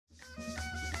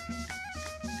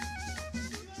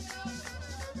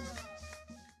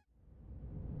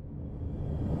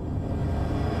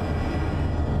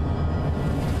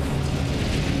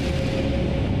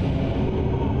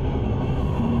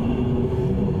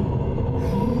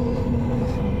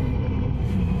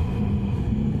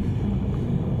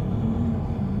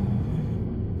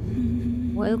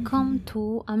Welcome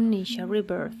to Amnesia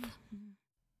Rebirth.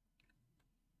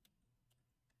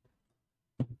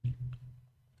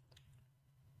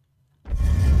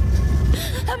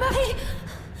 Marie!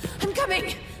 I'm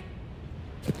coming!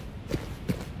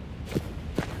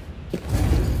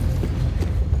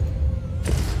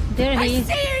 There he is.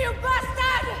 I see you, you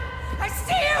bastard! I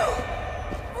see you!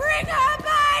 Bring her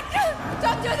back!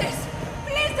 Don't do this!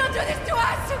 Please don't do this to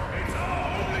us! It's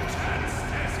our only chance,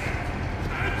 Tasi.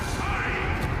 I'm sorry.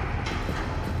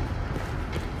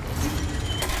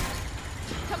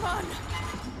 Come on!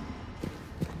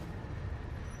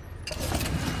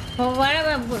 Oh,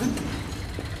 whatever.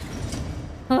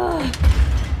 Oh.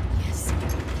 Yes.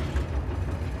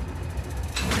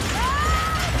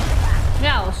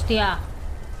 Ya, hostia.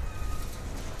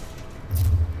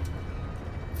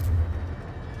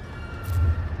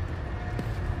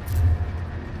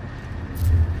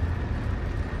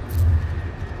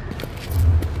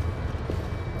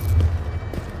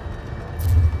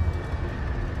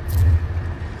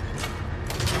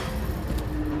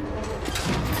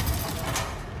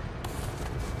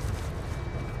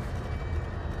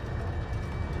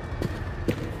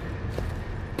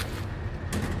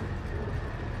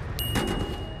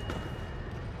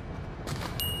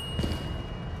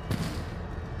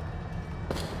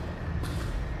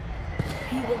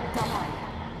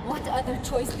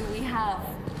 Choice do we have?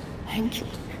 Hank,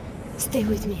 stay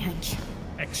with me, Hank.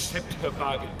 Accept her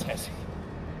bargain, Tasi.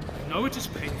 I know it is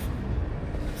painful.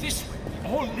 This way,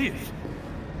 all live.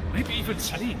 Maybe even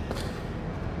Salim.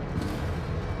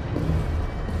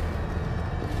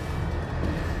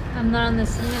 I'm not on in a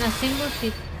single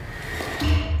seat.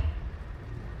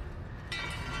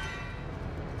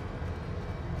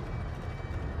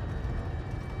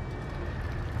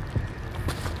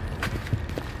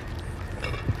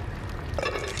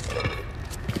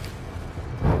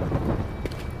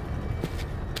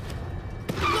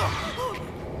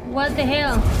 What the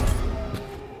hell?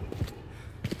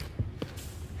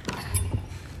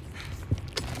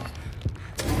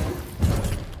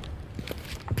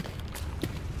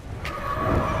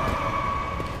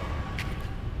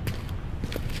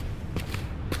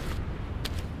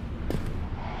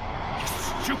 You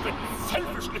stupid,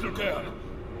 selfish little girl.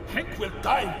 Hank will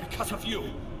die because of you.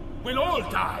 We'll all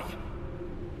die.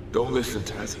 Don't listen,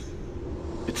 Tasi.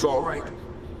 It's all right.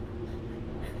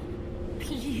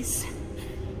 Please.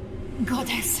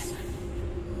 Goddess.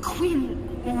 Queen,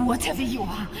 whatever you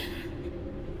are.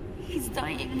 He's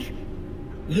dying.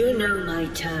 You know my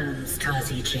terms,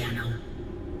 Tasi Trianon.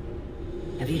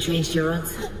 Have you changed your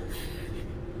answer?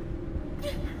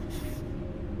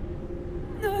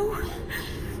 No.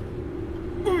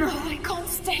 No, I can't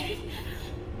stay.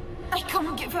 I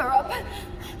can't give her up.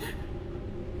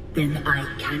 Then I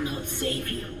cannot save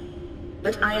you.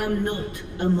 But I am not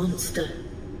a monster.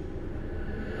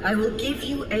 I will give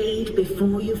you aid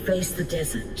before you face the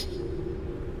desert.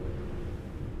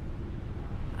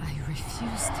 I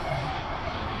refused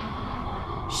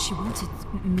her. She wanted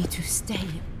me to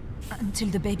stay until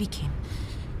the baby came.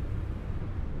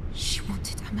 She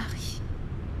wanted Amari.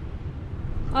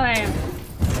 Alright.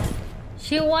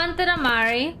 She wanted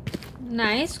Amari.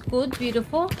 Nice, good,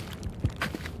 beautiful.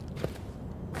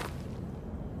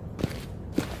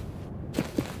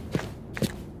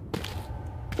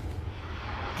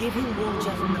 Give him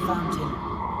water from the fountain,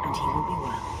 and he will be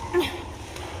well.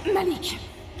 Malik,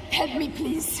 help me,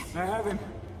 please. I have him.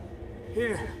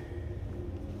 Here.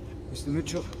 Mr.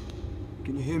 Mitchell,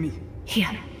 can you hear me? Here,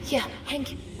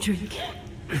 Hank, drink.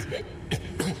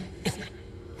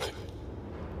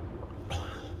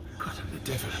 God of the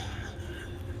devil.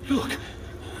 Look!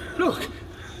 Look!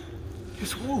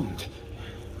 His wound.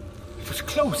 It was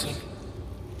closing.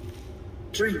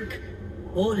 Drink,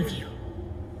 all of you.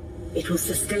 It will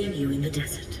sustain you in the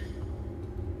desert.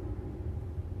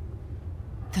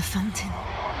 The fountain.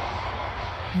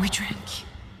 We drank.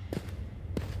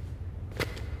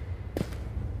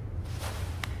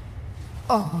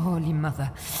 Oh, Holy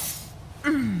Mother.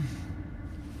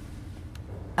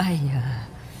 I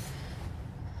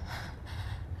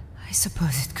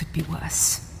suppose it could be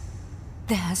worse.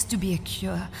 There has to be a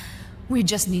cure. We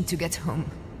just need to get home.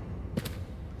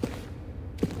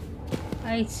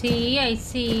 I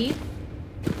see.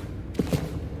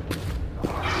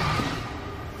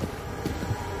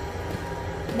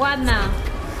 What now?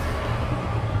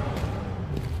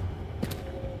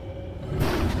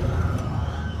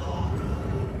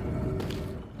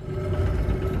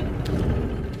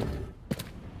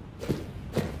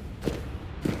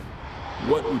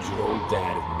 What would your old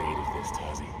dad have made of this,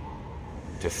 Tasi?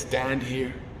 To stand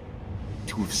here,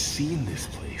 to have seen this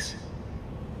place.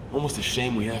 Almost a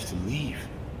shame we have to leave.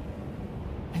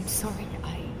 I'm sorry,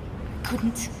 I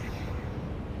couldn't.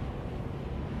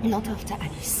 Not after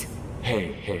Alice.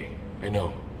 Hey, I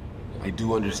know. I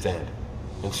do understand.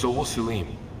 And so will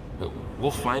Selim.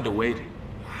 We'll find a way to...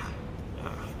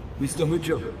 Mr.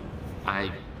 Mitchell.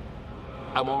 I'm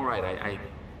alright. I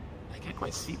can't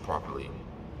quite see properly.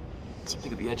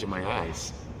 Something at the edge of my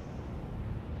eyes.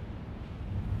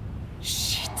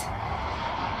 Shit.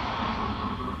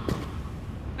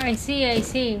 I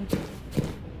see.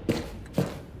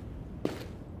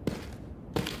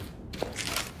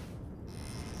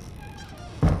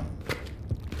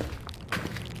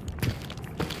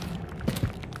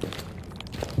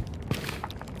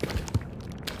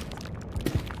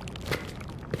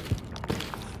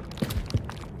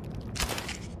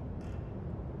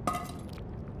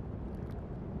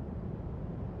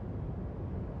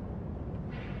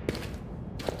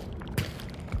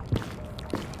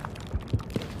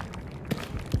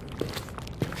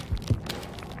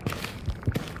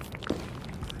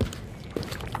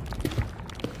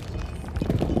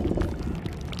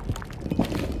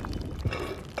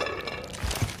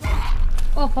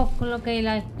 Oh fuck, okay,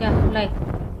 like, yeah, like.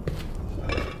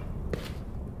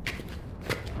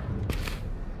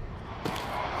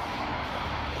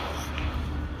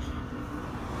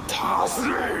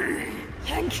 Tasi!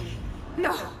 Hank!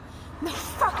 No! No,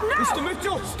 fuck no! Mr.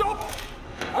 Mitchell, stop!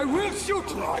 I will shoot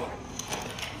you!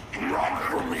 Run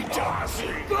from me,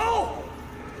 Tasi! Go!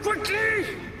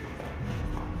 Quickly!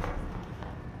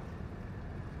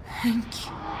 Hank.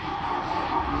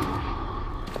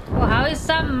 Well, how is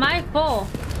that my fault?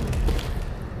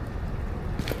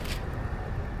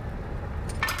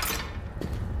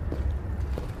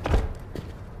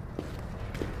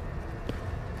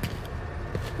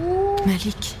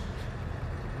 Malik.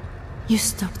 You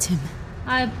stopped him.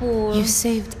 I pulled. You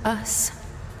saved us.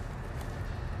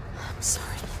 I'm sorry.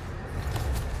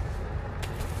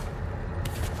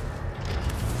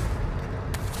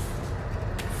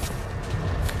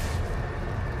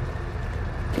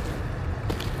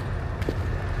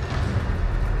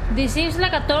 This seems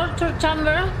like a torture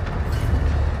chamber.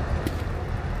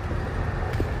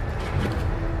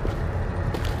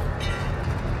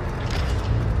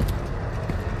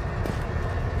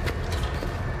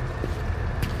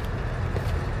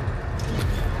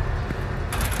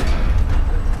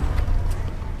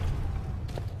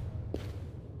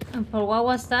 And for what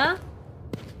was that?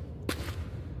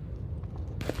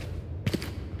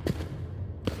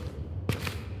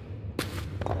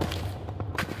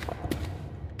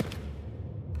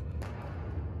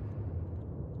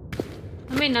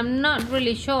 I mean, I'm not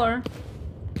really sure.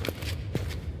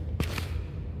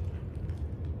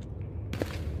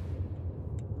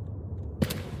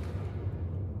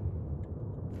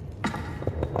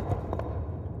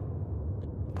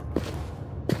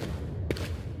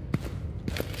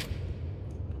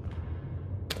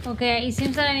 Okay, it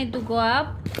seems that I need to go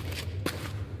up.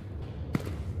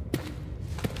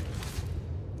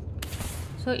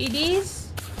 So it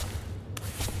is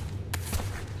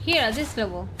here at this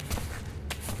level.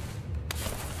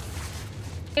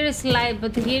 Here is light,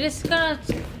 but here is gonna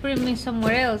bring me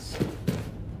somewhere else.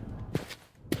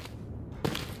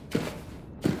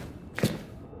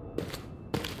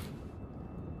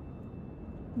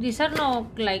 These are no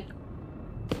like.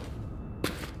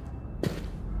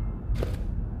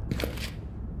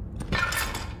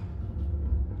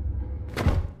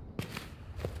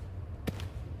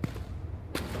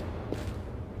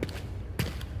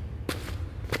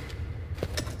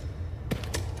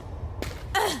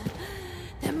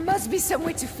 There must be some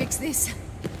way to fix this.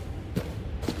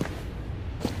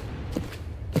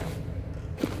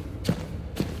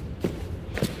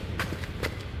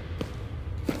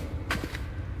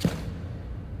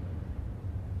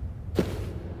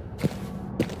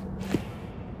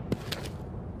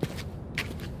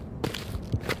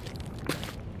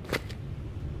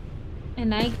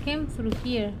 And I came through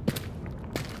here.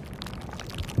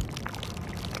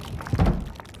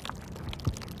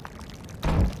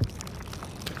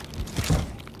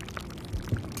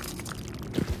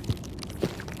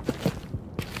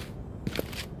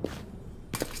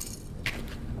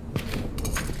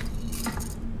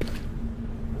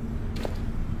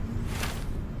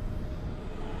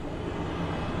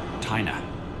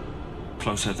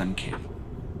 Closer than kin.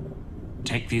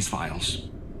 Take these vials.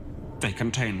 They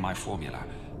contain my formula.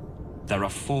 There are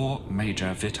 4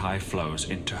 major vitae flows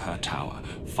into her tower.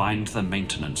 Find the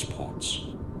maintenance ports.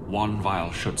 1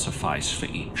 vial should suffice for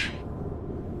each.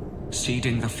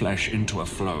 Seeding the flesh into a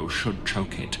flow should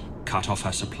choke it, cut off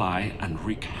her supply, and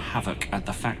wreak havoc at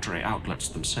the factory outlets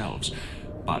themselves.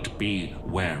 But be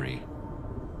wary.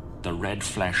 The red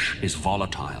flesh is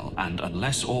volatile, and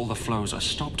unless all the flows are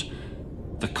stopped,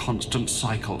 the constant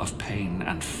cycle of pain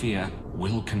and fear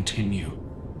will continue,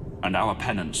 and our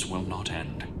penance will not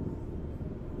end.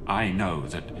 I know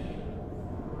that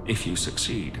if you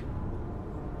succeed,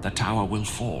 the tower will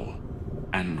fall,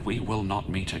 and we will not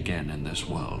meet again in this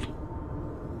world.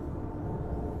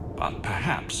 But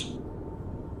perhaps,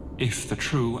 if the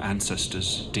true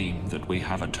ancestors deem that we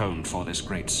have atoned for this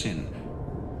great sin,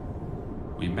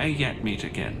 we may yet meet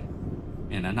again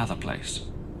in another place.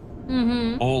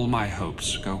 All my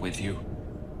hopes go with you.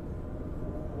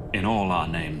 In all our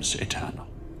names eternal.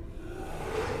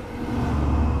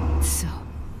 So,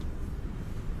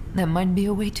 there might be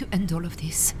a way to end all of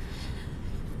this.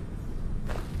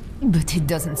 But it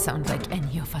doesn't sound like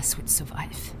any of us would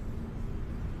survive.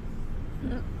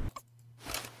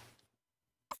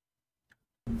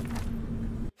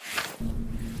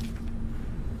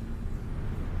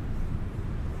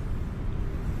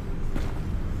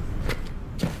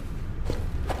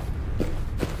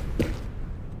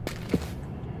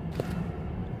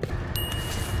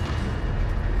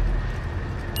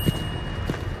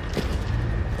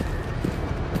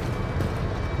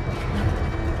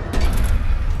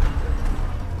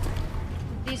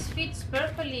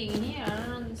 In here, I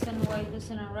don't understand why it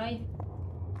doesn't arrive.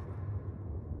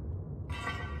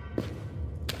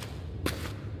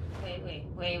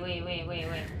 Wait.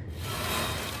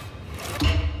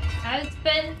 I'll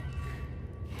spend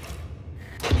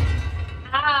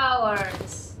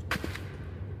hours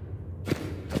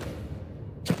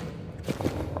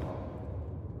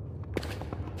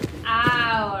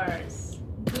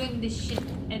doing this shit,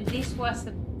 and this was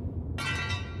the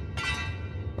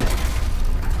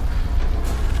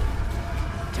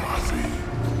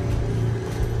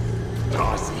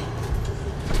Tasi,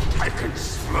 I can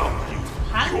smell you.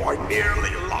 Huh? You are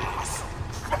nearly lost.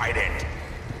 Fight it.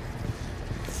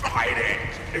 Fight it.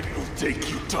 It will take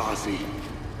you, Tasi.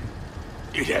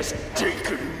 It has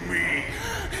taken me.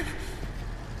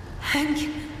 Hank.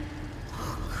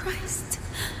 Oh, Christ.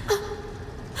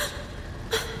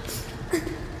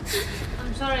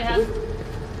 I'm sorry, Hank.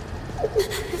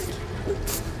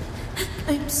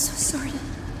 I'm so sorry.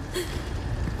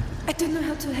 I don't know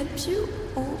how to help you,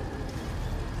 or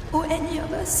any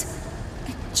of us.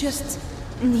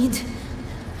 I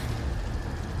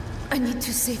need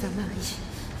to save Amari.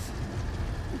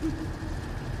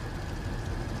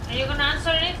 Are you gonna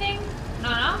answer anything?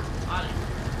 No? Alright.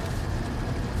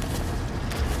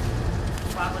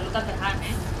 Wow, but look at the hat,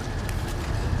 man.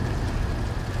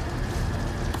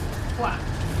 Wow.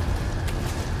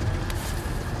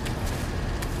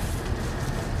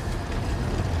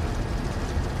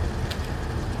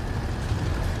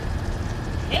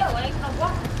 Hell, I ain't gonna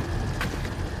walk.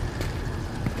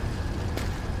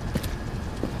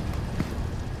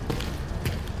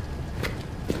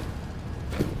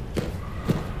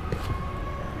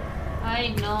 I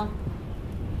know.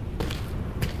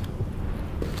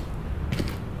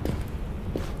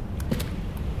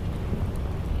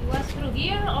 It was through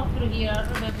here or through here? I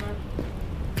don't remember.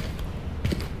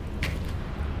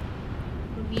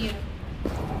 Through here.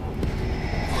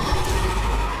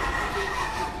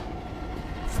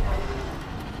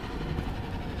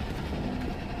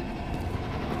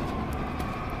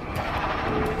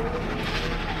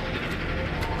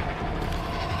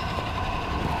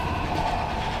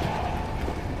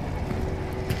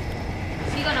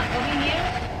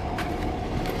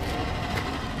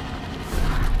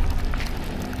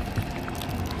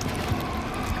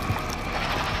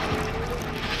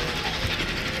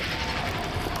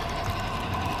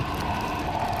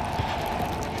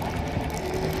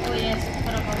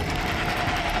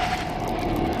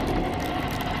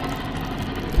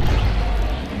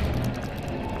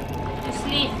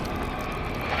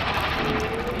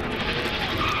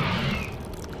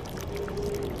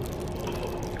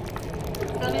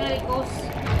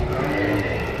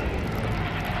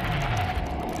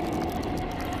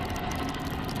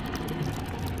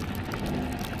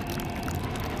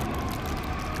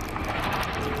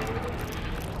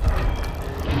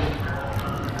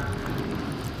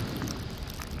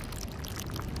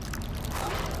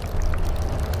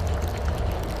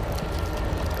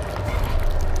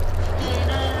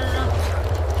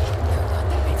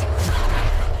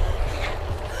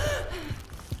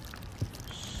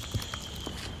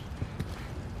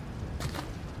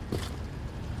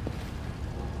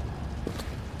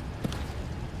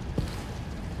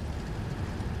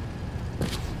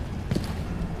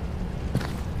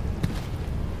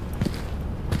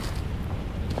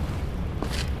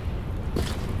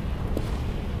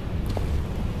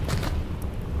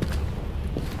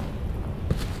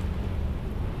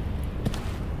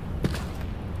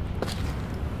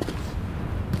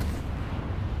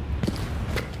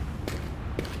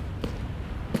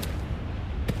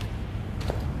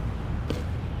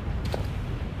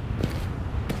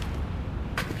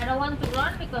 want to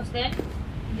run because then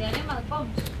the animal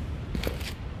comes.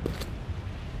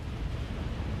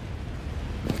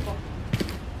 Oh.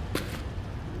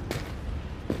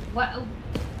 What?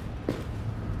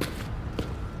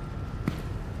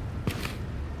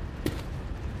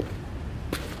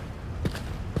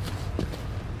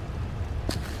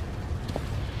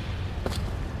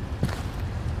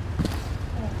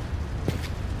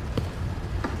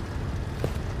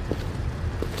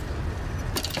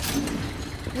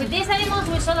 With these animals,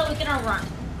 we saw that we cannot run.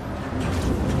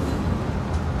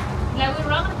 Like we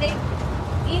run, they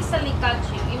easily catch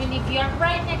you, even if you are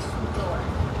right next to the door.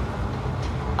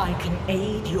 I can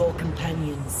aid your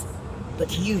companions,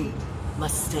 but you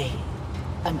must stay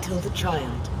until the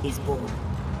child is born.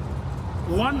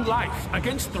 One life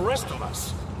against the rest of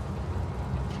us.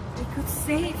 We could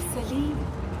save Selim.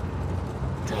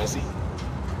 Tasi,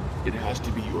 it has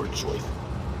to be your choice.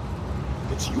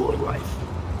 It's your life.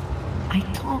 I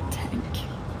can't, Hank.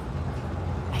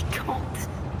 I can't.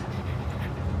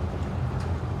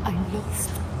 I lost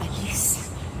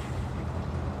Alice.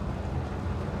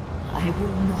 I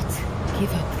will not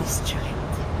give up this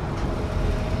child.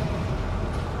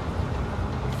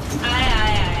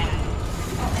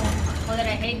 Uh-oh. Oh, that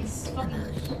I hate this fucking...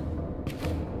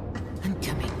 I'm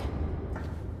coming.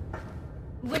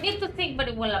 We need to think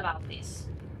very well about this.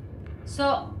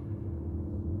 So...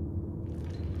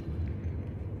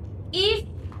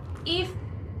 If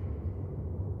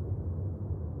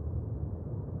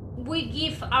we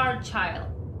give our child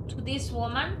to this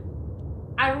woman,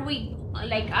 are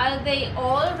they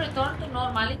all returned to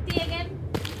normality again?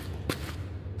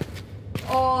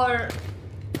 Or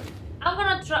I'm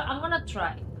gonna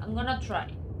try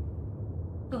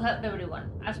to help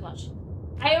everyone as much.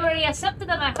 I already accepted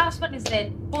that my husband is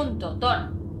dead. Punto.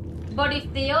 Done. But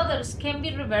if the others can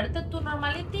be reverted to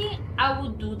normality, I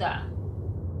would do that.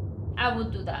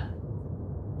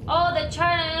 Oh, the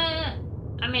child.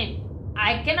 I mean,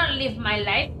 I cannot live my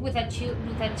life with a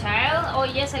child. Oh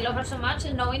yes, I love her so much,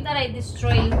 knowing that I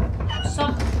destroyed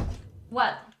some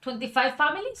 25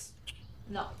 families?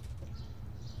 No.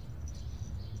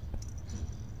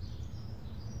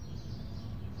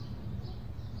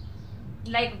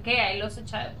 Like, okay, I lost a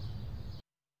child.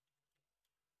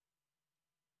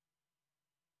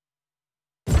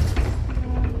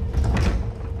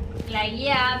 Like,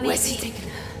 yeah, maybe. Where's he taken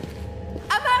her?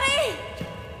 Amari!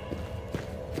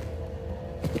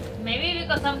 Maybe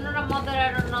because I'm not a mother,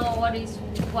 I don't know what is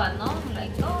what, no?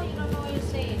 Like, oh, you don't know what you're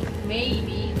saying.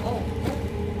 Maybe. Oh.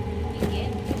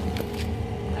 Again.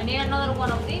 I need another one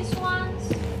of these ones.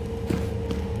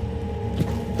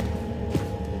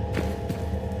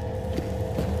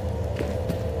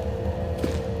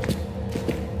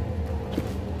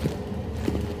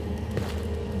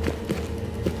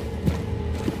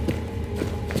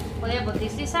 But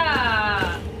this is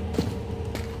a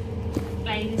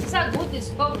good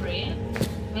discovery.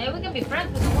 Maybe we can be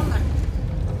friends with the woman,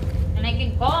 and I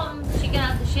can come.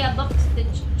 She adopts the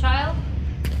child.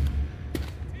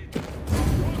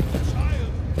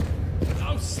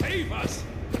 Now save us,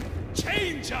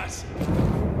 change us,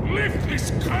 lift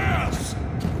this curse.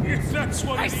 If that's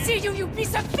what I see you, you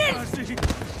piece of filth!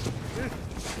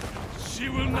 She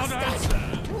will not answer.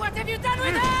 What have you done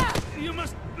with her? You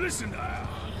must listen to her.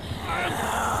 I am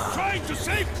trying to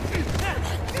save...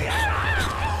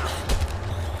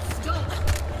 Stop!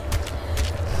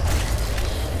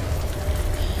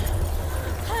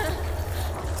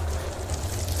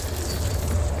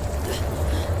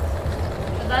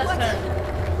 That's her.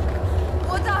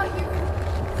 What are you?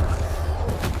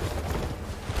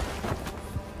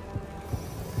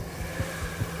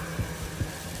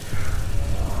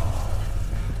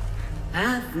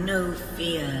 Have no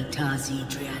fear, Tasi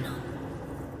Trianon.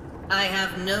 I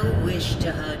have no wish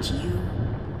to hurt you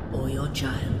or your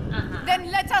child.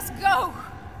 Then let us go!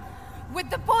 With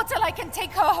the portal I can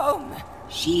take her home!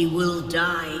 She will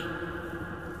die.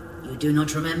 You do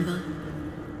not remember?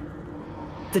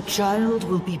 The child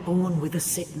will be born with a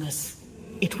sickness.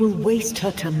 It will waste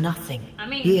her to nothing.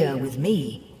 Here with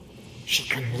me, she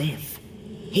can live.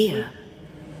 Here,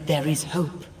 there is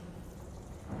hope.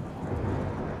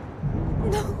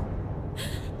 No.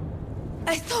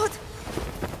 I thought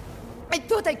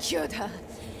I cured her.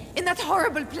 In that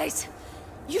horrible place.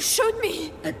 You showed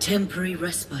me. A temporary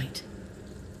respite.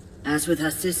 As with her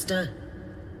sister,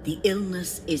 the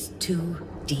illness is too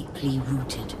deeply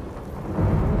rooted.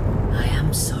 I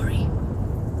am sorry.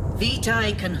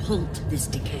 Vitae can halt this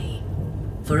decay.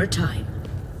 For a time.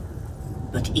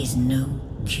 But is no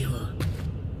cure.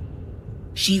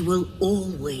 She will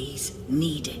always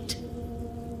need it.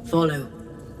 Follow.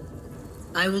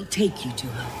 I will take you to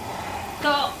her.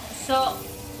 So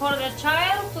for the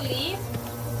child to leave,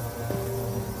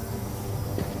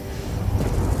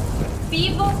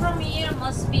 people from here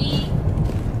must be...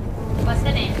 What's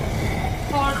the name?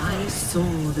 I saw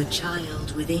the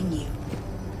child within you.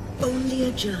 Only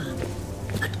a germ,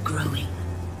 but growing.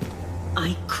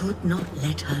 I could not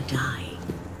let her die.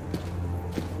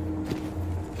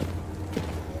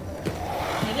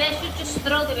 Maybe I should just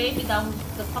throw the baby down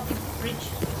the fucking bridge,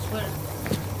 I swear.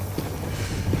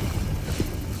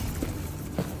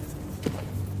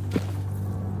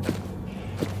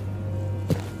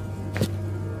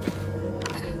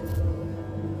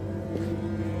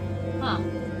 Huh.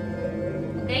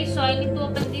 Okay, so I need to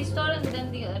open this door and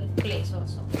then the other place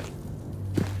also.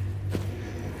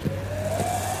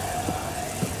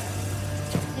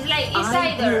 It's like, it's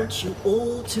I either... brought you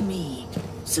all to me,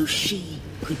 so she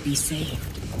could be saved.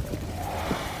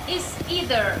 It's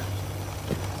either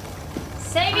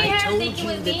saving her, taking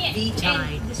with me,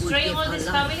 and destroying all these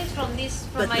families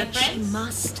from my that friends, she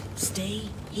must stay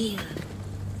here.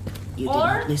 You or did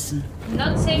not listen.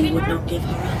 not saving You would her, not give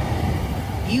her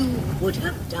up. You would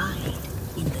have died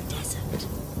in the desert.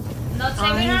 not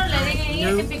saving her, letting her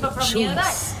here, no and people from here die.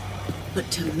 choice but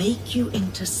to make you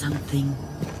into something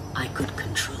I could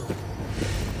control.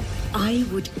 I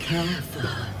would care for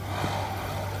her.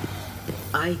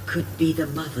 I could be the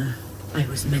mother I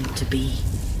was meant to be.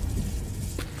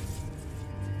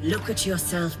 Look at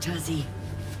yourself, Tasi.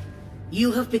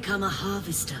 You have become a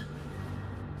harvester.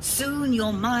 Soon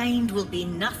your mind will be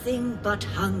nothing but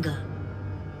hunger.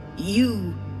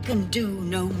 You can do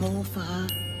no more for her,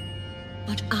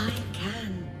 but I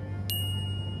can.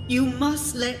 You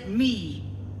must let me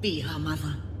be her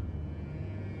mother.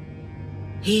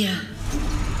 Here.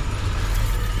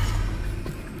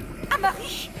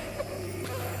 Amarie!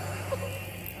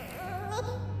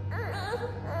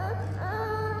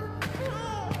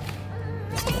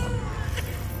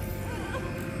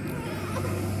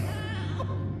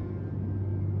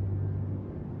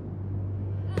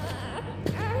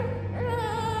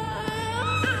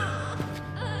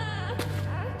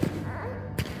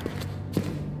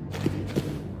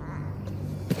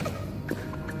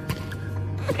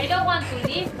 I don't want to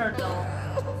leave her though.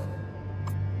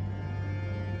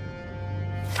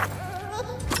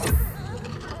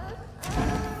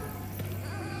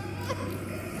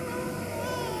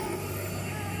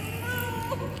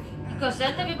 Because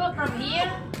then the people from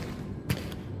here...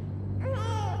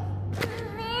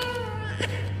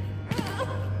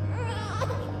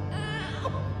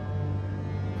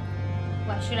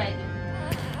 What should I do?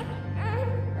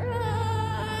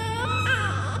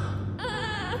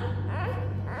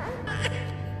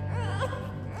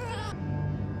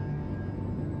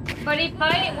 But if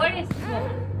I... Where is this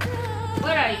woman?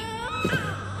 Where are you?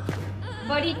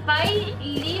 But if I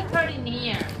leave her in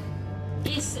here,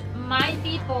 is my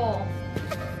people...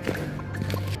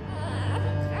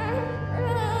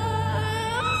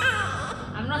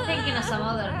 I'm not thinking as a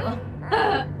mother though.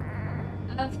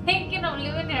 I'm thinking of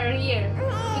leaving her here.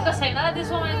 Because I know that this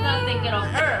woman is gonna take care of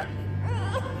her.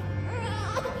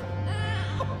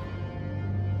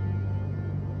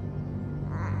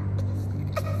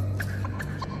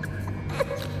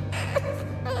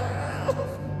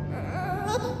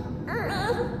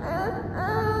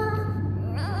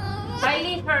 I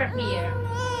leave her here.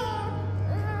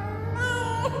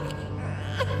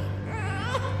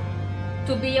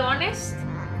 To be honest,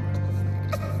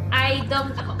 I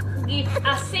don't give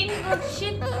a single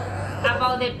shit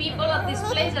about the people of this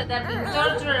place that are being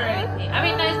tortured or anything. I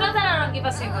mean, it's not that I don't give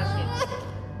a single shit.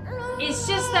 It's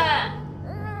just that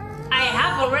I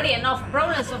have already enough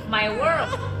problems of my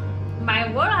world.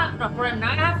 My world has no problem.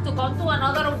 Now I have to come to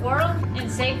another world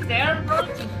and save their world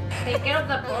to take care of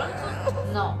the problem?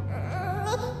 No.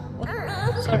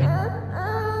 Sorry.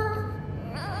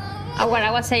 What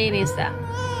I was saying is that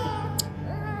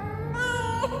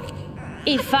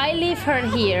if I leave her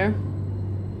here,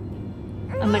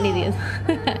 I'm an idiot.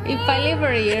 If I leave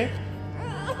her here,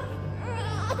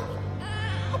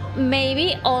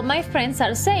 maybe all my friends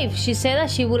are safe. She said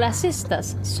that she will assist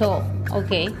us. So,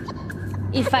 okay.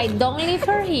 If I don't leave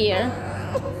her here,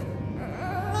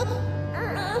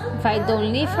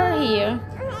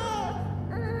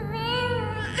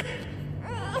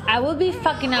 I will be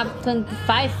fucking up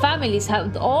 25 families.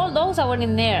 All those that were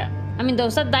in there. I mean,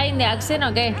 those that died in the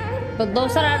accident, okay. But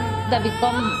those that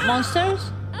become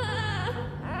monsters.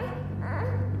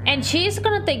 And she's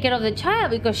gonna take care of the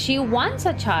child because she wants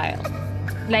a child.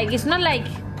 Like, it's not like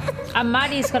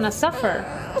Amari is gonna suffer.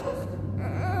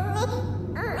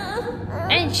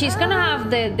 And she's gonna have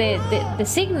the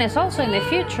sickness also in the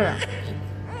future.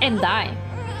 And die.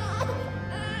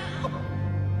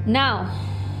 Now,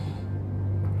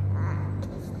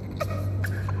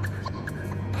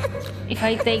 If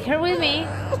I take her with me,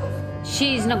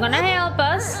 she's not gonna help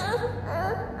us.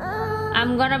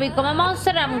 I'm gonna become a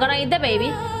monster and I'm gonna eat the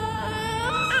baby.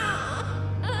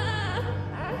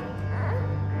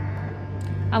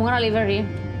 I'm gonna leave her here.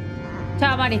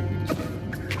 Ciao, Mari.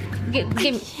 Give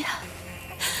me.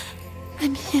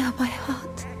 I'm here, my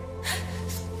heart.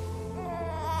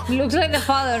 Looks like the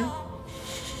father.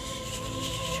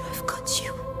 I've got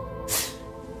you.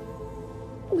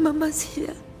 Mama's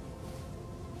here.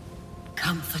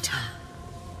 Comfort her.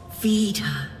 Feed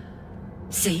her.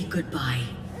 Say goodbye.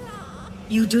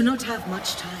 You do not have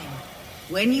much time.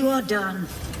 When you are done,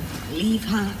 leave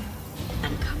her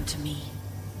and come to me.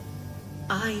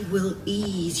 I will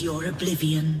ease your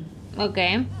oblivion.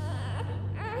 Okay.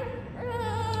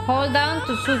 Hold down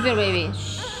to soothe your baby.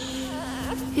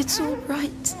 It's all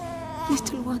right,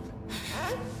 little one.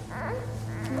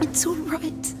 It's all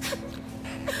right.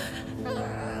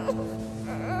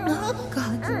 Oh,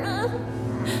 God.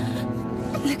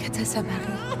 Look at us,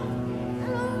 Amari.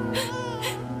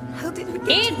 How did we get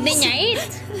Eat, niña,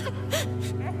 eat!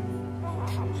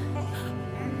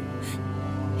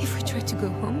 If we try to go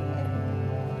home,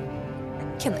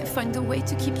 can I find a way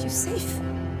to keep you safe?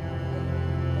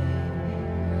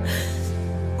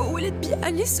 Or will it be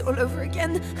Alice all over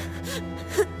again?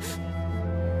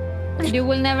 You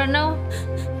will never know.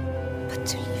 But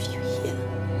to leave you here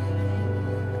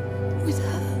with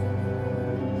her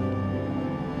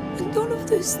and all of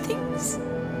those things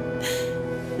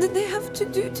that they have to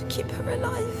do to keep her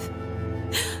alive.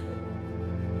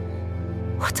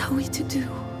 What are we to do?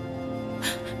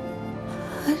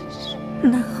 Hush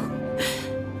now.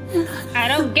 I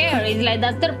don't care. It's like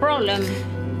that's their problem.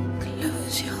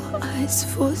 Close your eyes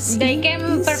for sleep. They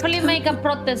can perfectly make a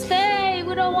protest. Hey,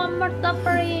 we don't want more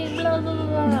suffering. Blah blah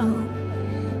blah. No.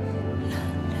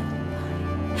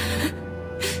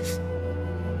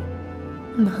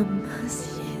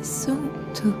 Mama's here, so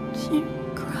don't you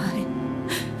cry.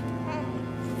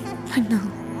 I know.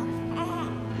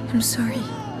 I'm sorry.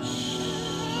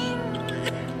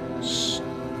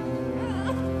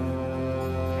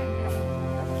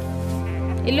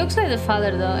 It looks like the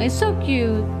father though. It's so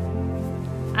cute.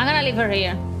 I'm gonna leave her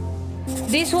here.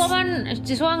 This one.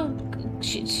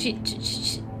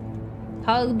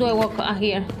 How do I walk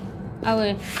here? I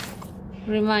will.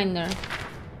 Reminder.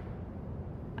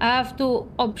 I have two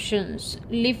options.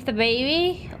 Leave the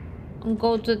baby and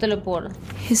go to the teleport.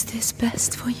 Is this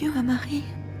best for you, Amari?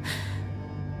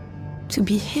 To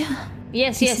be here?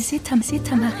 Yes, This yes. is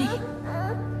it, Amari.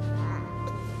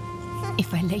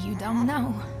 If I lay you down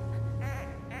now,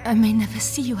 I may never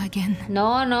see you again.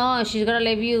 No, no, she's gonna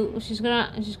leave you. She's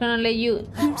gonna let you.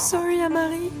 I'm sorry,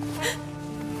 Amari.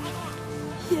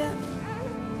 Here.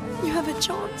 You have a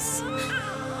chance.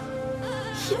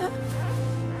 Here.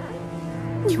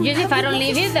 You Just if have I a don't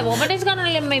leave life. it, the woman is gonna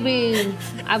leave maybe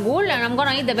a ghoul and I'm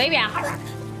gonna eat the baby. De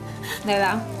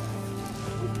verdad.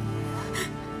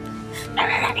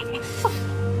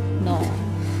 No.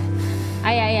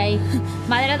 Ay.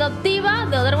 Madre adoptiva.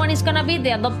 The other one is gonna be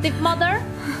the adoptive mother.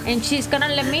 And she's gonna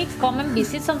let me come and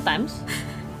visit sometimes.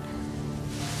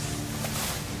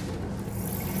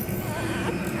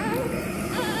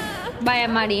 Bye,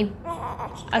 Mari.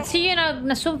 I'll see you in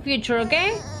a soon future,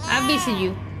 okay? I'll visit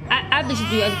you. I'll visit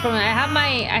you. I promise.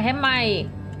 I have my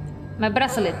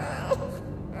bracelet.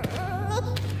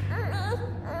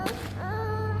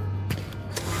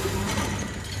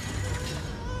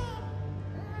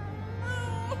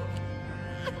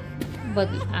 But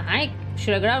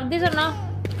should I grab this or not?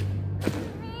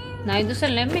 Now it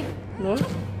doesn't let me. Lol.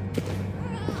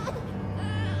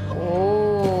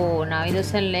 Oh, now it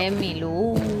doesn't let me.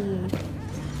 Lol.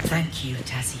 Thank you,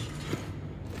 Tasi.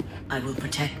 I will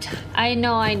protect her. I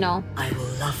know. I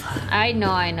will love her. I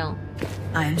know.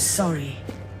 I am sorry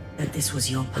that this was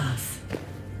your path.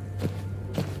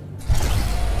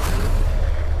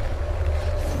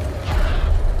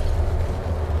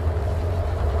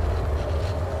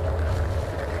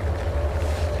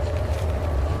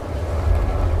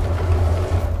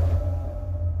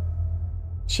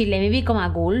 She let me become a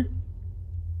ghoul.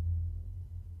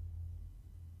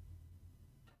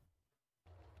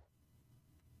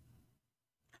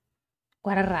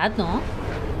 What a rat, no?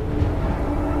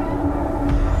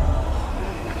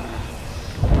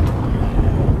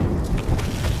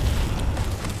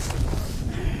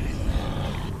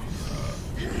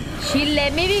 She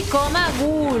let me become a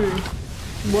ghoul.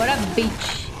 What a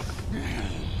bitch.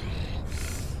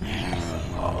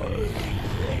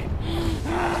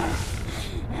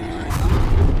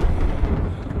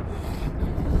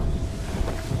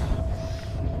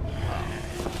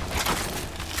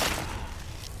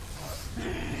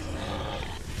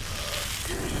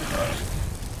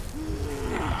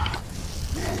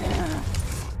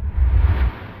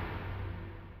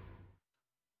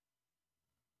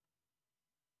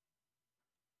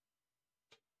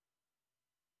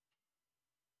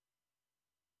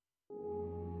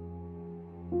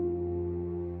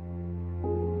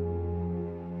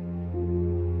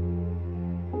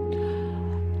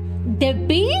 The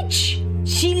bitch!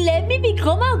 She let me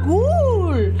become a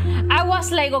ghoul! I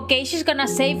was like, okay, she's gonna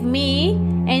save me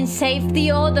and save the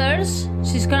others.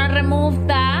 She's gonna remove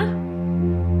that.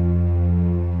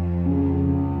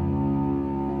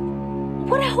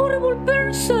 What a horrible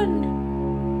person!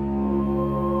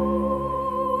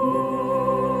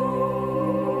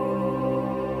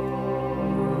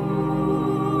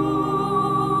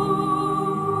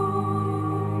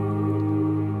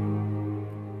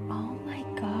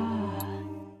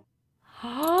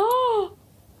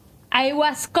 I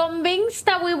was convinced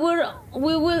that we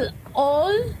will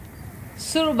all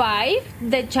survive.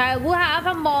 The child will have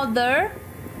a mother.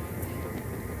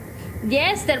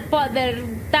 Yes, their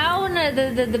town,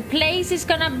 the place is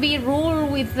gonna be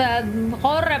ruled with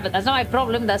horror, but that's not my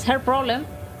problem. That's her problem.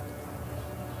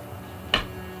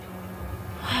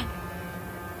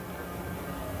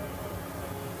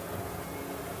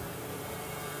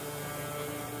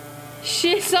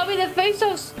 She saw me the face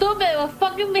so stupid, a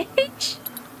fucking bitch.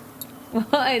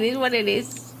 Well, it is what it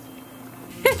is.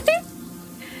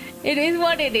 It is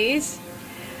what it is.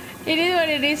 It is what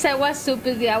it is. I was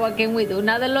stupid. Yeah, what can we do?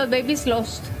 Now the little baby's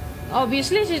lost.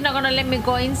 Obviously, she's not gonna let me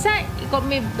go inside. Got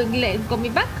me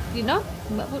back, you know?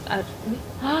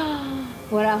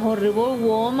 What a horrible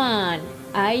woman.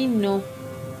 I know.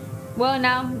 Well,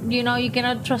 now, you know, you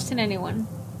cannot trust in anyone.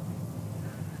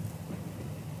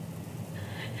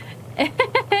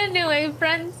 Anyway,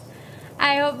 friends,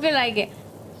 I hope you like it.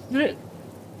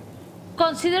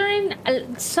 Considering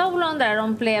so long that I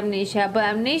don't play Amnesia, but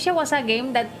Amnesia was a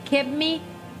game that kept me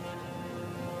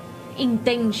in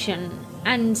tension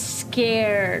and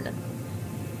scared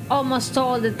almost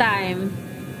all the time.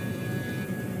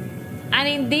 And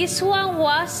in this one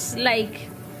was like,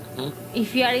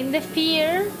 if you are in the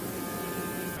fear,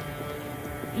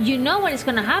 you know what is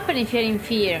gonna happen if you're in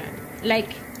fear.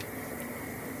 Like,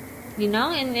 you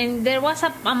know, and there was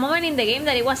a moment in the game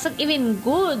that it wasn't even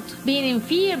good being in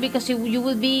fear, because you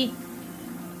would be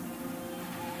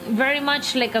very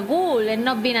much like a ghoul and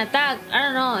not being attacked. I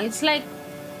don't know, it's like,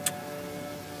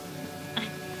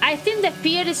 I think the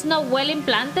fear is not well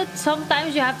implanted.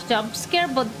 Sometimes you have jump scare,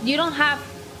 but you don't have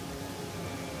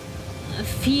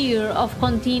fear of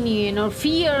continuing, or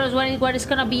fear is what is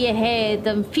gonna be ahead,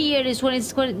 and fear is when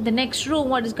it's going, the next room,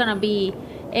 what is gonna be.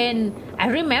 And I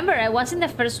remember I was in the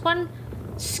first one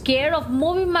scared of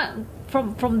moving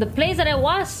from the place that I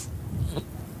was.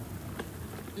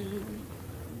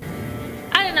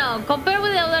 I don't know, compared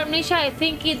with the other Amnesia, I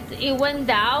think it went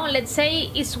down. Let's say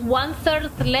it's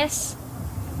 1/3 less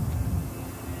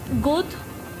good,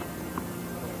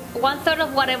 1/3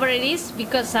 of whatever it is,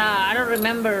 because I don't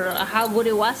remember how good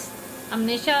it was.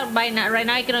 Amnesia right now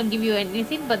I cannot give you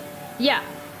anything, but yeah,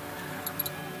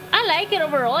 I like it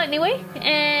overall anyway,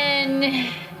 and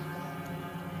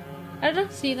I don't know,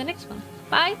 see you in the next one.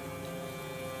 Bye.